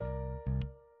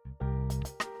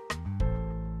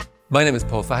My name is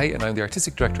Paul Fahey and I'm the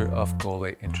Artistic Director of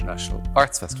Galway International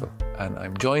Arts Festival. And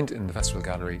I'm joined in the festival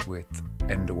gallery with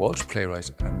Enda Walsh, playwright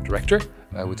and director,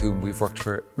 with whom we've worked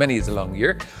for many a long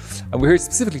year. And we're here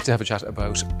specifically to have a chat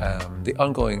about the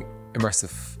ongoing immersive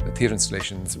theatre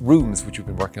installations, Rooms, which we've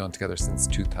been working on together since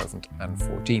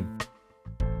 2014.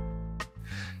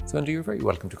 So Enda, you're very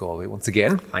welcome to Galway once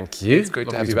again. Thank you. It's great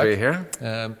to have Lovely you to back. be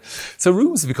here. So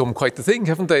Rooms have become quite the thing,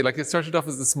 haven't they? Like, it started off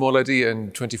as a small idea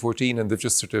in 2014 and they've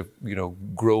just sort of,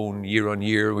 grown year on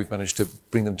year. We've managed to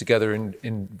bring them together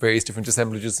in various different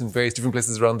assemblages in various different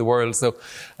places around the world. So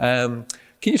can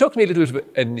you talk to me a little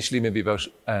bit initially maybe about,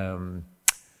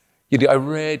 I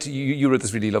read, you wrote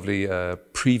this really lovely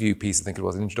preview piece, I think it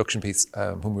was, an introduction piece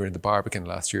when we were in the Barbican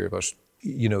last year about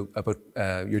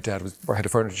your dad had a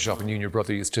furniture shop and you and your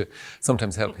brother used to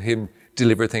sometimes help him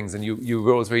deliver things, and you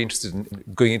were always very interested in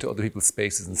going into other people's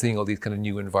spaces and seeing all these kind of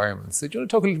new environments. So do you want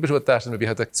to talk a little bit about that and maybe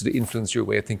how that sort of influenced your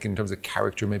way of thinking in terms of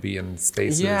character maybe and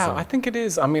spaces? Yeah, I think it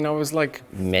is. I mean, I was like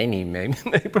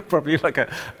probably like a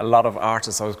lot of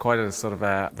artists. I was quite a sort of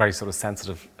a very sort of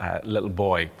sensitive little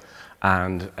boy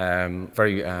and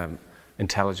very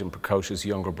intelligent, precocious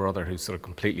younger brother who sort of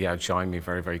completely outshined me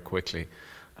very, very quickly.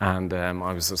 And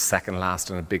I was second last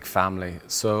in a big family.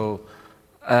 So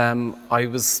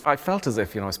I felt as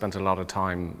if, I spent a lot of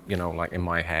time, like in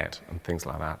my head and things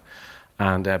like that.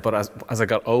 And but as I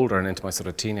got older and into my sort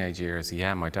of teenage years,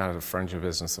 my dad had a furniture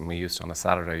business, and we used to, on a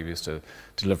Saturday, we used to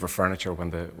deliver furniture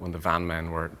when the van men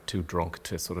were too drunk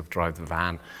to sort of drive the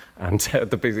van. And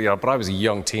but I was a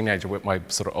young teenager with my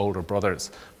sort of older brothers.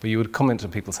 But you would come into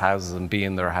people's houses and be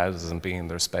in their houses and be in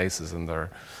their spaces, in their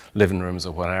living rooms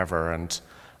or whatever. And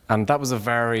that was a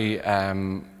very, as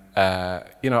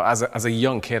a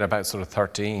young kid, about sort of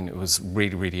 13, it was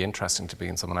really, really interesting to be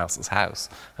in someone else's house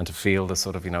and to feel the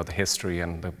sort of, the history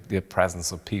and the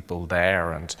presence of people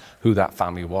there and who that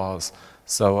family was.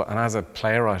 So, and as a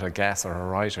playwright, I guess, or a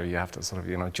writer, you have to sort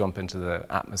of, jump into the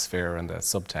atmosphere and the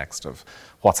subtext of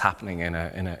what's happening in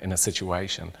a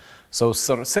situation. So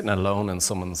sort of sitting alone in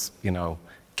someone's,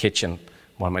 kitchen,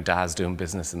 while my dad's doing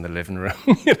business in the living room,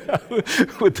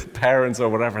 with the parents or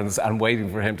whatever, and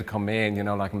waiting for him to come in,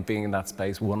 like, and being in that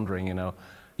space, wondering,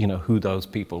 who those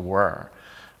people were,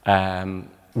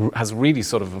 has really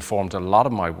sort of informed a lot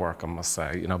of my work, I must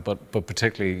say, but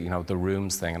particularly, the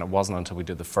Rooms thing. And it wasn't until we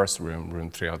did the first room,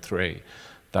 Room 303,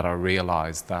 that I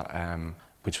realized that,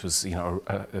 which was,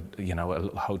 a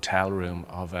hotel room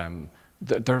of,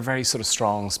 they're very sort of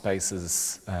strong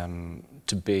spaces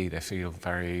to be. They feel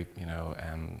very,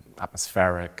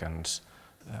 atmospheric, and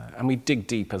we dig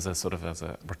deep we're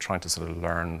trying to sort of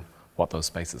learn what those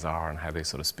spaces are and how they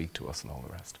sort of speak to us and all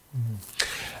the rest.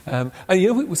 Mm-hmm.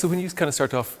 And so when you kind of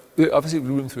start off, obviously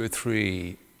Room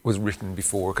 303 was written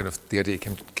before kind of the idea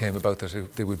came about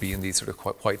that they would be in these sort of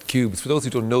white cubes. For those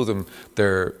who don't know them,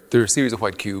 they're a series of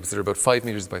white cubes that are about 5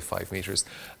 meters by 5 meters,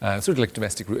 sort of like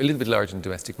domestic room, a little bit larger than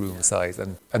domestic room size,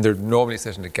 and they're normally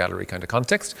set in a gallery kind of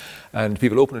context, and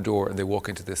people open a door and they walk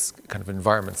into this kind of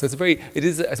environment. So it's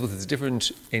a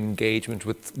different engagement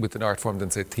with an art form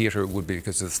than, say, theatre would be,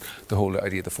 because there's the whole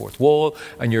idea of the fourth wall,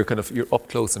 and you're up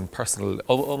close and personal,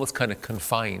 almost kind of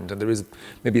confined, and there is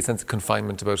maybe a sense of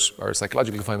confinement or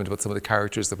psychological confinement about some of the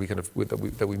characters that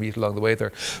we meet along the way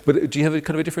there. But do you have a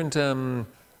kind of a different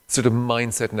sort of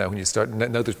mindset now when you start,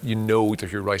 now that you know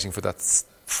that you're writing for that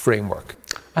framework?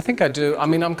 I think I do. I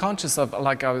mean, I'm conscious of,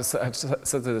 like I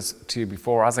said this to you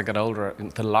before, as I get older, in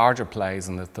the larger plays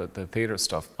and the theatre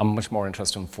stuff, I'm much more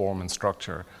interested in form and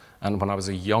structure. And when I was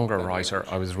a younger writer,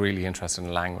 I was really interested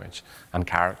in language and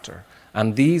character.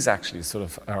 And these actually sort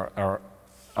of are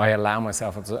I allow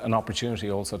myself an opportunity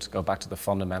also to go back to the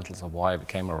fundamentals of why I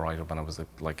became a writer when I was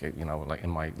like in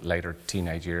my later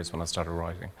teenage years when I started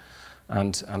writing,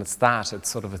 and it's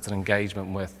an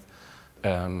engagement with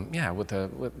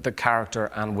the character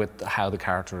and with how the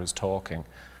character is talking.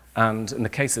 And in the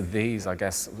case of these, I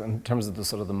guess, in terms of the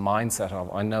sort of the mindset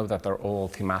of, I know that they're all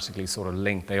thematically sort of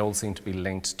linked. They all seem to be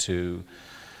linked to,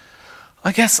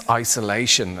 I guess,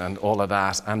 isolation and all of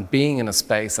that, and being in a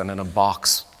space and in a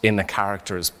box in a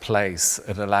character's place.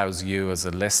 It allows you as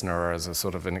a listener or as a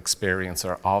sort of an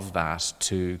experiencer of that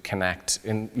to connect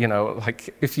in,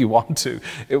 like, if you want to,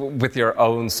 with your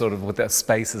own sort of, with the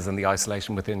spaces and the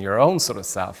isolation within your own sort of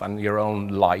self and your own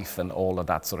life and all of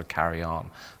that sort of carry on.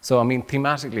 So, I mean,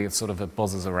 thematically, it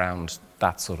buzzes around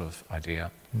that sort of idea.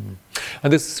 Mm.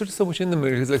 And there's sort of so much in them,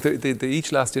 because like they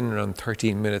each last in around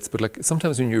 13 minutes, but like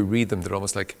sometimes when you read them, they're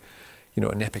almost like,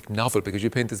 an epic novel, because you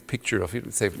paint this picture of,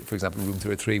 say, for example, Room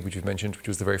 303, which you've mentioned, which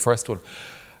was the very first one.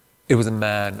 it was a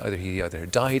man, he either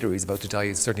died or he's about to die. He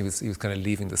was kind of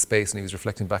leaving the space, and he was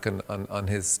reflecting back on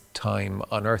his time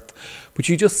on Earth. But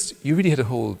you really had a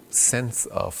whole sense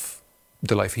of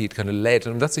the life he'd kind of led,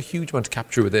 and that's a huge one to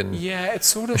capture within it's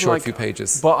sort of a short like, few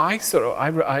pages. But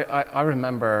I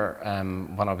remember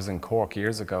when I was in Cork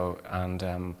years ago, and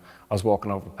I was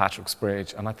walking over Patrick's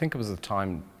Bridge, and I think it was a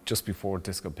time just before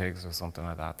Disco Pigs or something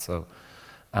like that. So,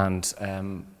 and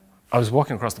I was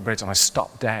walking across the bridge, and I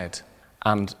stopped dead,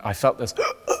 and I felt this,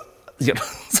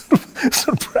 sort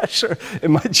of pressure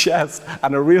in my chest,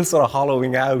 and a real sort of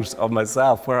hollowing out of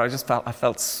myself, where I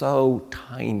felt so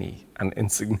tiny and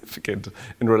insignificant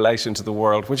in relation to the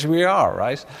world, which we are,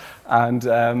 right? And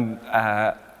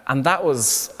it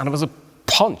was a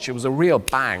punch. It was a real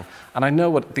bang. And I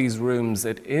know what these rooms,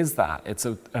 it's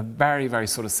a very, very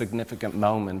sort of significant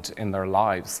moment in their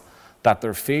lives that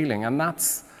they're feeling. And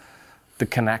that's the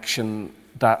connection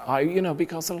that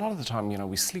because a lot of the time, we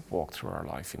sleepwalk through our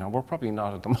life. We're probably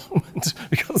not at the moment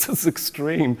because it's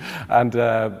extreme, and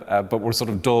but we're sort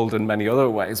of dulled in many other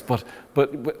ways. But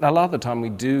a lot of the time we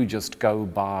do just go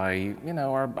by.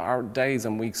 Our days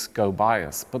and weeks go by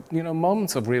us. But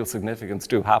moments of real significance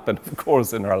do happen, of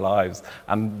course, in our lives,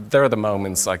 and they're the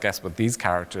moments, I guess, with these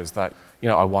characters that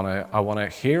I want to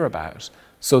hear about.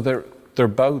 So they're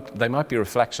both. They might be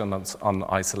reflections on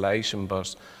isolation,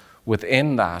 but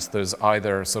within that, there's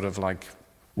either sort of like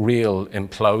real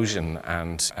implosion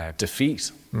and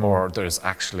defeat, or there's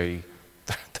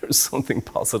something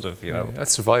positive,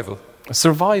 That's survival.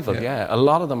 Survival, yeah. A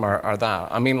lot of them are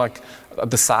that. I mean, like,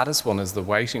 the saddest one is The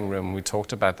Waiting Room. We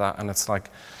talked about that, and it's like,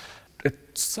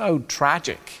 it's so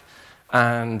tragic.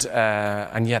 And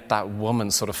yet that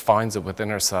woman sort of finds it within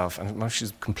herself, and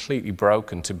she's completely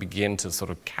broken to begin to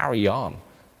sort of carry on,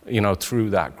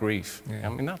 through that grief. Yeah. I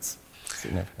mean, that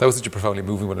was such a profoundly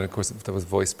moving one, and of course that was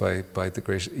voiced by the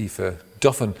great Aoife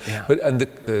Duffin. Yeah. And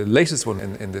the latest one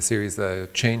in the series, The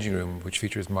Changing Room, which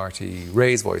features Marty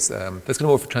Ray's voice, that's kind of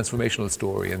more of a transformational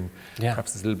story, and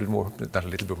perhaps there's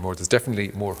there's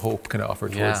definitely more hope kind of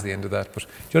offered towards the end of that. But do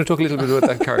you want to talk a little bit about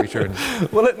that character?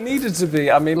 Well, it needed to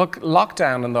be. I mean, look,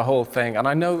 lockdown and the whole thing, and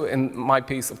I know in my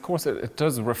piece, of course, it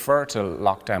does refer to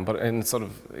lockdown, but in sort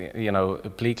of,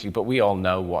 obliquely, but we all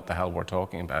know what the hell we're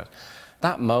talking about.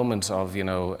 That moment of,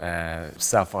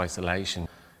 self-isolation,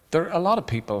 a lot of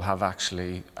people have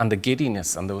actually, and the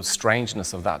giddiness and the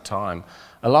strangeness of that time,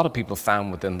 a lot of people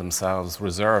found within themselves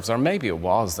reserves, or maybe it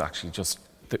was actually just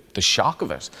the shock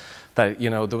of it, that,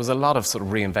 there was a lot of sort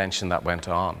of reinvention that went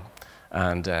on.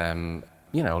 And,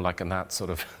 like in that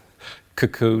sort of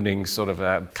cocooning sort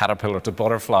of caterpillar to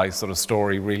butterfly sort of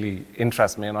story really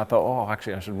interests me. And I thought, oh,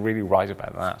 actually, I should really write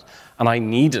about that. And I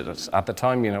needed it at the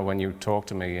time, when you talked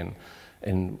to me in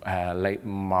late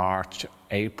March,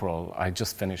 April, I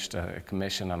just finished a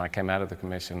commission, and I came out of the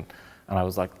commission, and I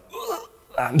was like,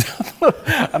 and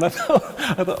I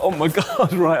thought, oh my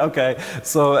God, right, okay.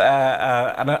 So,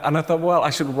 and I thought, well,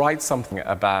 I should write something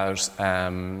about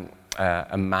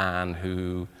a man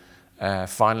who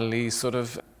finally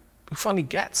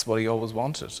gets what he always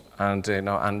wanted, and it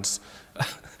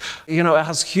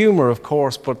has humor, of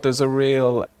course, but there's a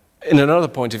real. In another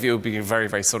point of view, it would be a very,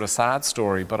 very sort of sad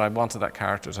story, but I wanted that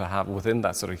character to have within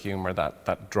that sort of humour,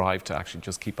 that drive to actually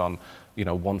just keep on,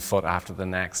 one foot after the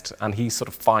next. And he sort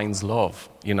of finds love,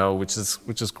 which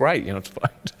is great, to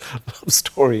find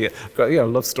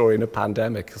love story in a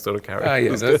pandemic sort of character.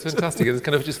 Yeah, that's fantastic. It's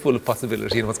kind of just full of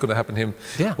possibility and what's going to happen to him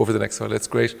over the next while. That's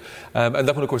great. And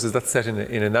that one, of course, that's set in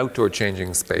an outdoor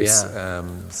changing space.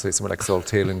 So somewhere like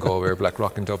Salthill in Galway or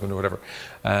Blackrock in Dublin or whatever.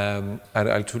 And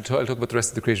I'll talk about the rest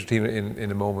of the creative team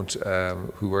in a moment,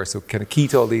 who were so kind of key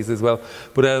to all these as well.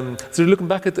 But sort of looking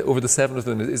back at over the 7 of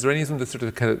them, is there any of them that sort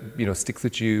of kind of sticks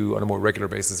with you on a more regular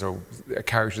basis, or a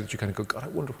character that you kind of go, God, I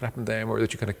wonder what happened to them, or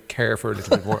that you kind of care for a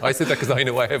little bit more? I said that because I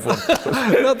know I have one.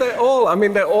 No, they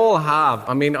all have.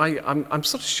 I mean, I'm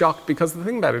sort of shocked, because the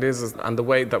thing about it is, and the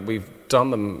way that we've done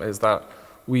them is that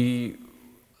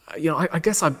I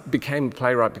guess I became a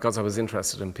playwright because I was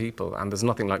interested in people, and there's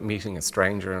nothing like meeting a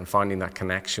stranger and finding that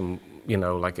connection,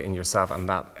 like in yourself, and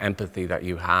that empathy that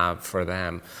you have for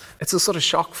them. It's a sort of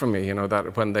shock for me,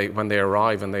 that when they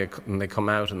arrive and they come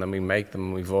out, and then we make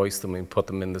them, we voice them, we put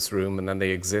them in this room, and then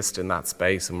they exist in that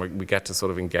space, and we get to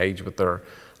sort of engage with a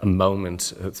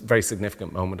moment, it's a very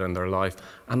significant moment in their life.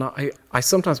 And I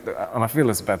sometimes, and I feel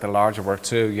this about the larger work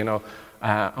too,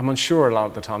 I'm unsure a lot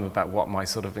of the time about what my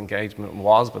sort of engagement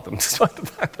was with them, despite the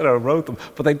fact that I wrote them.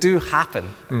 But they do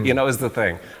happen, is the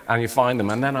thing. And you find them.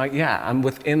 And then and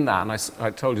within that, and I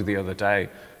told you the other day,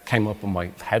 came up on my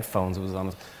headphones, it was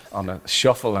on a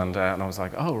shuffle, and I was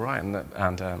like, oh, right.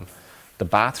 And the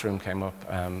bathroom came up,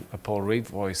 Paul Reed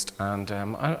voiced, and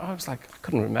I was like, I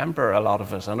couldn't remember a lot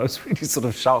of it, and I was really sort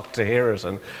of shocked to hear it,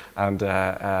 and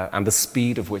the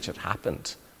speed of which it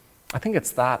happened. I think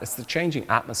it's the changing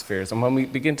atmospheres, and when we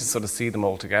begin to sort of see them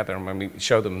all together, and when we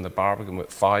show them in the Barbican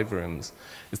with 5 rooms,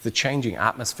 it's the changing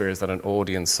atmospheres that an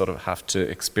audience sort of have to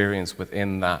experience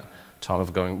within that time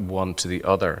of going one to the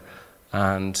other,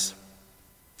 and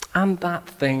that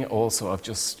thing also of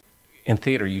just, in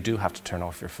theatre, you do have to turn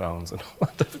off your phones,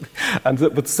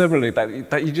 but similarly,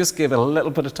 that you just give it a little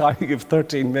bit of time. You give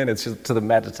 13 minutes just to the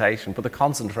meditation, but the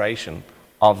concentration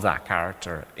of that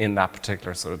character in that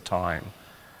particular sort of time.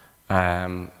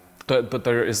 But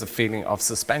there is a feeling of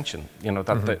suspension,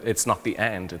 that it's not the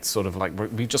end. It's sort of like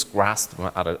we just grasp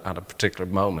them at a particular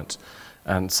moment,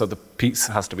 and so the piece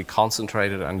has to be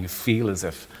concentrated, and you feel as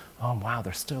if, oh wow,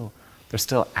 they're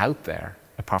still out there.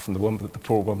 Apart from the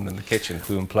poor woman in the kitchen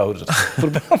who imploded.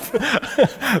 But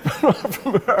apart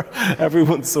from her,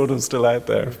 everyone's sort of still out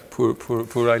there.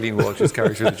 Poor Eileen Walsh's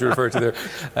character that you referred to there.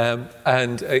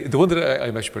 And the one that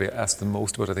I'm actually probably asked the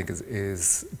most about, I think,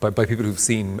 is by people who've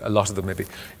seen a lot of them maybe,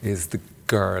 is the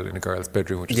girl in a girl's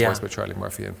bedroom, which is voiced by Charlie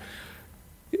Murphy. And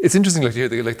it's interesting, like, to hear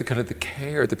the kind of the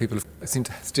care that people seem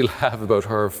to still have about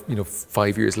her,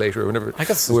 5 years later or whenever. I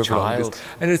guess it's a child.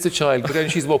 And it's a child, but then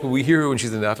she's walking. We hear her when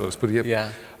she's an adult. But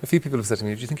a few people have said to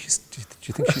me, "Do you think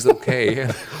she's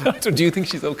okay?" Do you think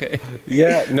she's okay?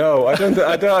 Yeah, no, I don't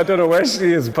know where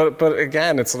she is. But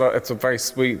again, it's a very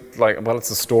sweet,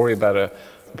 it's a story about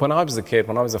when I was a kid,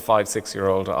 when I was a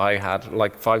 5-6-year-old, I had a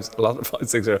lot of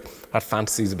 5-6-year-olds had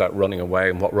fantasies about running away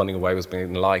and what running away was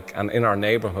being like. And in our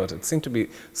neighbourhood, it seemed to be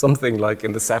something like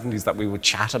in the 70s that we would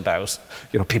chat about,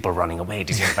 people running away.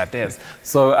 Do you hear about this?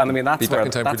 So, and I mean, that's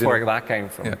where that came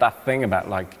from. Yeah. That thing about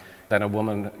then a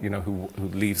woman, who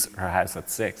leaves her house at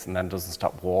 6 and then doesn't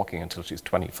stop walking until she's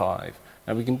 25.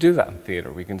 And we can do that in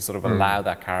theatre. We can sort of allow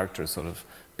that character sort of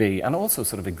be, and also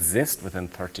sort of exist within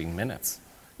 13 minutes.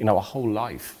 A whole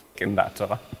life in that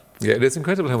time. Yeah, it is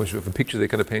incredible how much of a picture they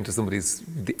kind of paint to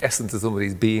the essence of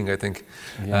somebody's being, I think.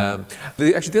 Yeah.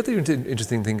 The other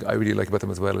interesting thing I really like about them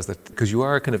as well is that, because you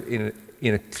are kind of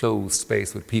in a closed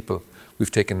space with people,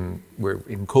 we're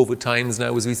in COVID times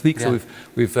now as we speak, so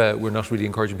we're not really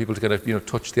encouraging people to kind of,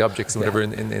 touch the objects and whatever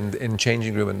in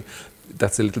changing room, and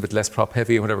that's a little bit less prop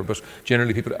heavy or whatever, but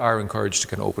generally people are encouraged to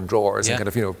kind of open drawers and kind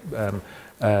of,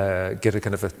 get a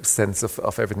kind of a sense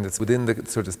of everything that's within the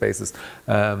sort of spaces.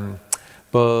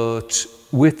 But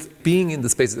with being in the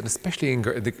spaces, and especially in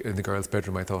the girl's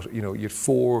bedroom, I thought, you had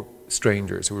 4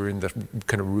 strangers who were in that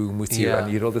kind of room with you, and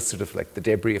you had all this sort of like the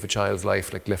debris of a child's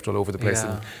life, like left all over the place,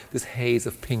 and this haze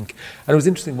of pink. And it was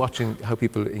interesting watching how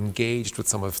people engaged with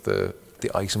some of the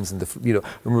items, and I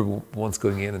remember once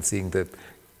going in and seeing the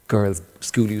girl's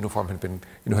school uniform had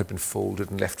been folded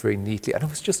and left very neatly, and it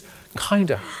was just kind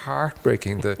of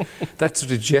heartbreaking that sort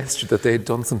of gesture that they had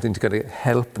done something to kind of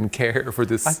help and care for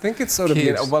this. I think it's sort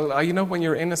kid. of when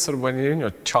you're in when you're in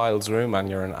your child's room and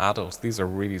you're an adult, these are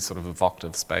really sort of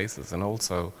evocative spaces, and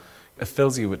also it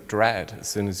fills you with dread as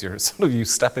soon as you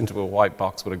step into a white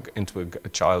box into a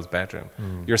child's bedroom.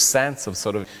 Your sense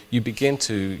of you begin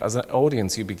to, as an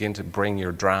audience, you begin to bring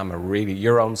your drama, really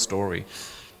your own story,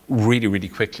 really, really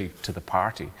quickly to the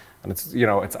party. And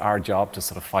it's our job to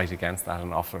sort of fight against that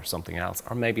and offer something else,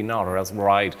 or maybe not, or else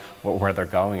ride where they're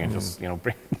going and just,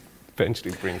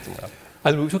 eventually bring them up.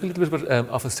 And we'll talk a little bit about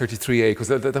Office 33A, because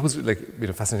that was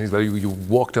fascinating as well. You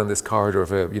walk down this corridor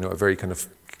of a very kind of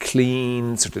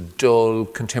clean, sort of dull,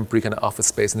 contemporary kind of office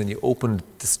space, and then you opened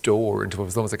this door into what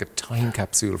was almost like a time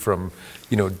capsule from,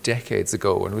 decades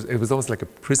ago, and it was almost like a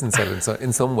prison cell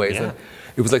in some ways. Yeah. And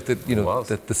it was like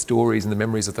that the stories and the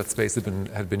memories of that space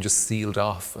had been just sealed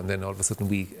off, and then all of a sudden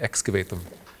we excavate them.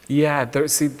 Yeah,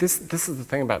 this is the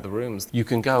thing about the rooms. You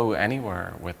can go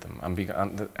anywhere with them,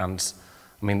 and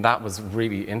I mean, that was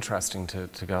really interesting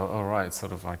to go, oh, right,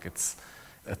 sort of like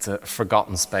it's a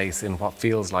forgotten space in what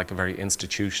feels like a very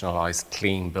institutionalized,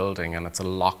 clean building, and it's a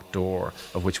locked door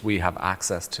of which we have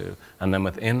access to. And then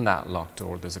within that locked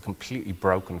door, there's a completely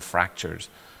broken, fractured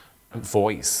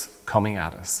voice coming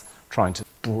at us, trying to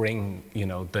bring,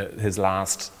 his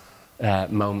last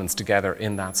moments together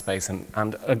in that space.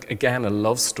 And again, a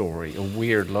love story, a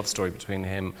weird love story between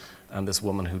him and this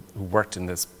woman who worked in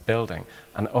this building,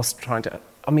 and us trying to,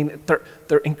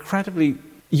 they're incredibly,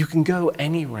 you can go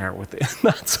anywhere within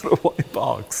that sort of white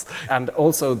box. And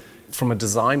also, from a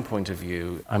design point of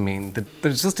view,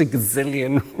 there's just a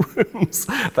gazillion rooms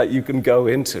that you can go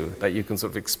into, that you can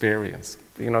sort of experience.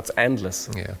 It's endless.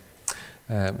 Yeah.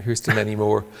 Here's to many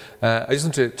more. I just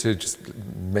want to just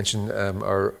mention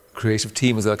our creative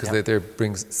team as well, because they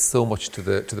bring so much to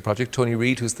the project. Tony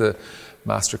Reid, who's the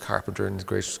master carpenter and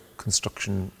great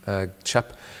construction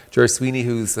chap. Jerry Sweeney,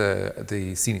 who's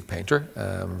the scenic painter,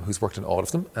 who's worked on all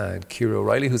of them. And Ciara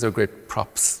O'Reilly, who's our great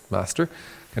props master,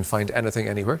 can find anything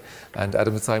anywhere. And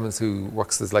Adam Simons, who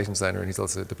works as lighting designer, and he's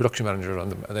also the production manager on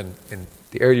them. And then in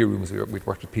the earlier rooms, we'd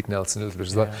worked with Pete Nelson a little bit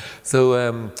as well. So,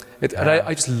 and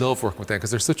I just love working with them,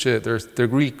 because they're such a, it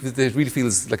really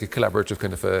feels like a collaborative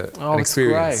kind of an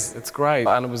experience. It's great.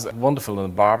 And it was wonderful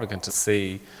in Barbican to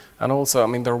see. And also, I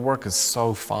mean, their work is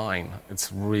so fine.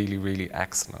 It's really, really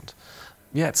excellent.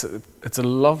 Yeah, it's a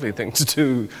lovely thing to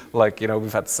do. Like, you know,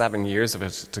 we've had 7 years of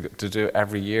it to do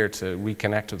every year, to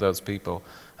reconnect with those people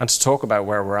and to talk about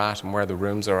where we're at and where the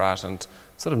rooms are at, and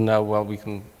sort of know, well, we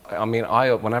can. I mean,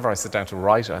 whenever I sit down to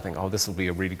write it, I think, oh, this will be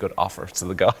a really good offer to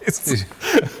the guys.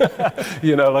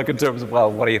 You know, like in terms of,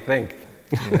 well, what do you think?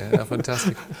 Yeah,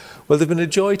 fantastic. Well, they've been a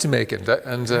joy to make, and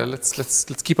let's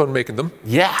keep on making them.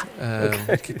 Yeah.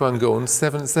 Okay. Keep on going.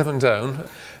 Seven down.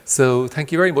 So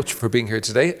thank you very much for being here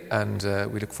today, and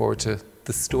we look forward to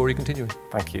the story continuing.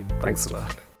 Thank you. Thanks a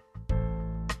lot.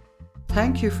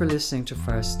 Thank you for listening to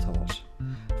First Thought.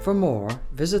 For more,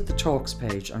 visit the Talks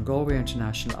page on Galway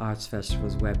International Arts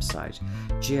Festival's website,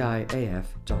 giaf.ie.